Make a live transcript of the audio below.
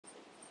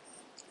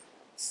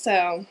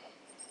So,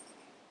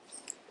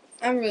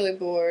 I'm really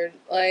bored.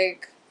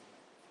 Like,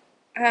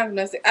 I have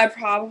nothing. I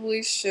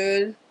probably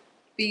should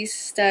be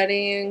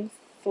studying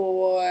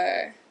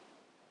for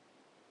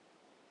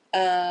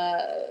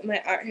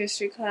my art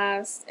history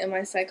class and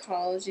my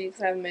psychology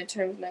because I have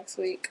midterms next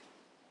week.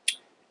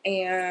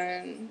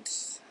 And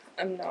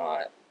I'm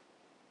not.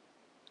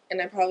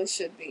 And I probably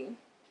should be.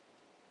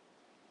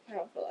 I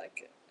don't feel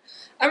like it.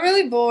 I'm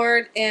really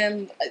bored,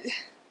 and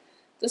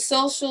the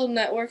social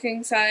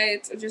networking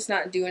sites are just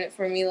not doing it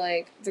for me.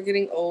 Like, they're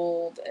getting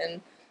old,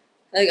 and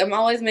like I'm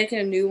always making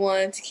a new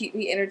one to keep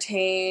me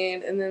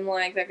entertained, and then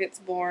like that gets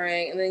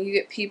boring, and then you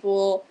get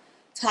people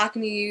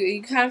talking to you, and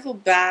you kind of feel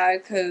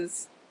bad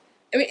because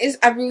I mean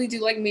I really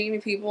do like meeting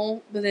new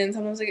people, but then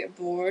sometimes I get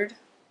bored.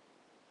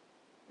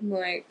 I'm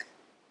like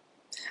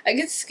I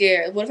get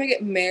scared. What if I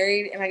get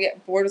married and I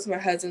get bored with my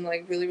husband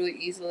like really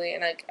easily,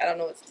 and I don't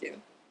know what to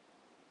do.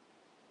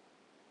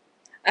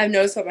 I've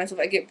noticed about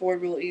myself I get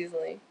bored real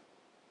easily,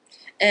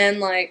 and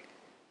like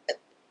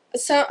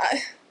so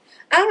I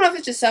don't know if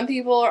it's just some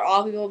people or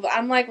all people, but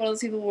I'm like one of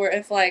those people where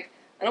if like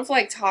I don't feel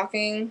like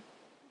talking,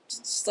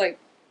 just like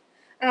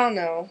I don't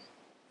know.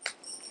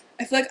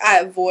 I feel like I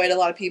avoid a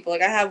lot of people.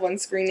 Like I have one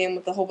screen name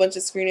with a whole bunch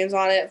of screen names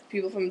on it,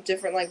 people from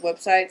different like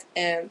websites,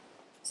 and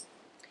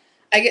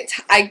I get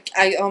I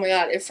oh my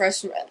god, it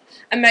frustrates.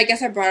 I mean, I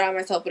guess I brought it on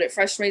myself, but it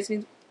frustrates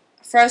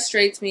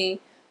me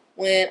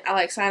when I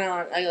like sign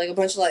on. I like a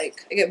bunch of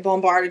like I get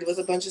bombarded with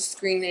a bunch of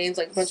screen names,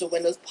 like a bunch of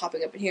windows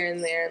popping up here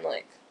and there, and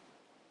like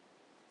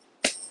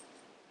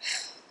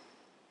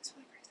it's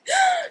really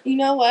crazy. You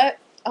know what?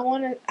 I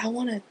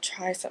wanna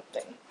try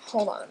something.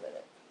 Hold on a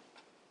minute.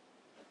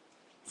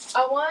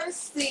 I wanna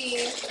see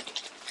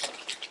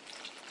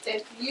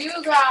if you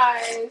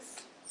guys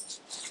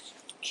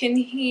can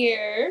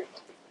hear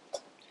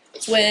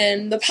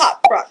when the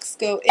pop rocks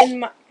go in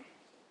my.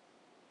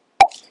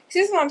 See,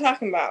 this is what I'm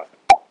talking about.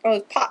 Oh,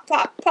 it's pop,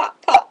 pop,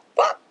 pop, pop,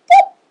 pop,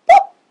 pop,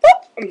 pop,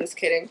 pop. I'm just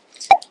kidding.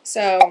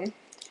 So,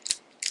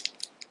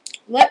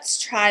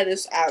 let's try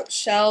this out,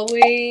 shall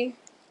we?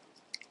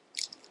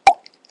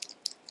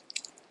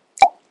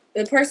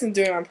 The person's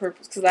doing it on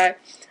purpose because I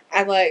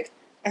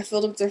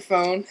filled up their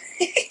phone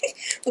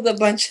with a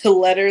bunch of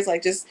letters,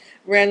 like just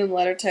random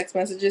letter text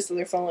messages, so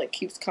their phone like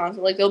keeps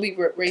constant. Like they'll be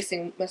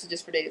racing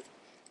messages for days.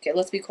 Okay,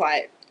 let's be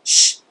quiet.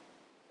 Shh.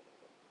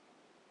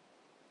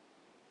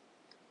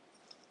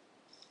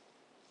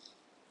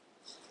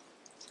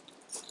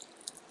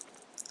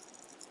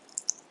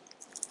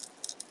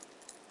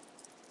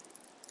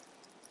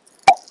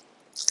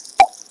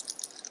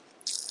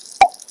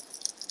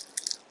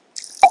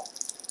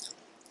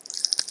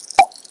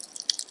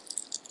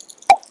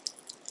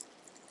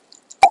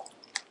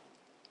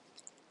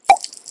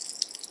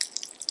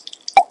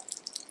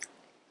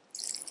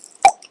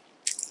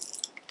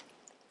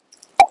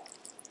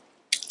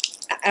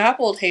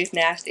 Apple tastes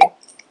nasty.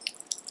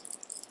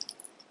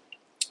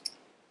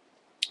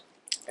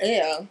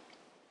 Yeah,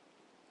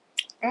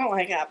 I don't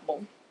like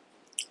apple.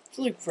 It's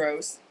really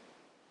gross.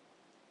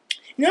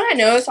 You know what I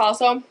noticed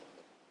also?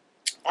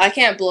 I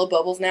can't blow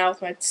bubbles now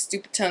with my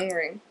stupid tongue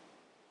ring.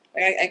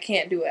 Like I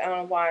can't do it. I don't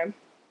know why.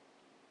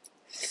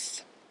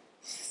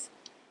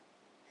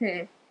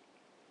 Hmm.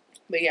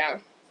 But yeah,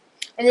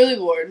 I'm really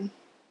bored.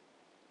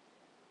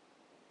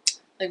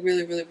 Like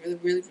really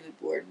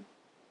bored.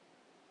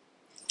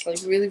 Like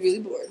really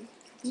bored.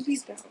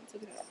 Movies bounce.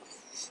 Look at that.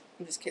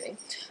 I'm just kidding.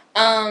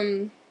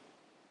 Um,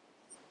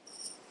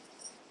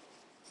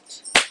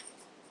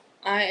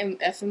 I am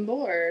effing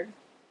bored.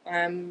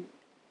 I'm.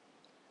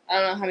 I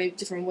don't know how many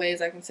different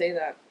ways I can say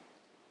that.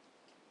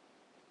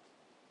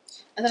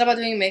 I thought about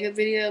doing a makeup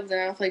video, but then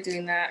I don't feel like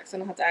doing that because I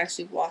don't have to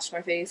actually wash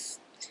my face.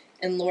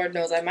 And Lord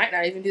knows I might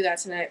not even do that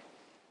tonight.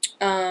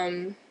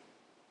 Um,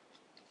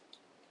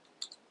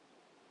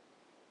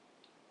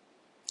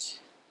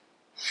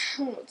 I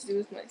don't know what to do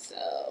with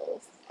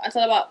myself. I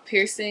thought about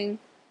piercing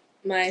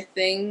my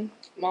thing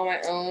on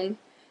my own.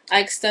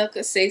 I stuck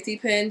a safety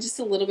pin just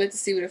a little bit to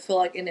see what it felt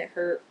like, and it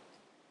hurt.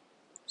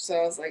 So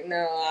I was like,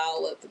 no,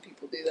 I'll let the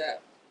people do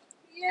that.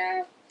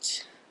 Yeah.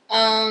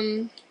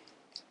 Um.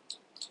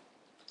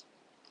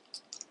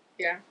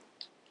 Yeah.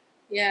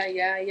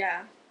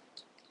 Yeah.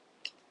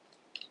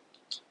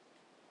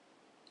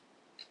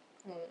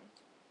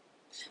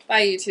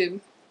 Bye, YouTube.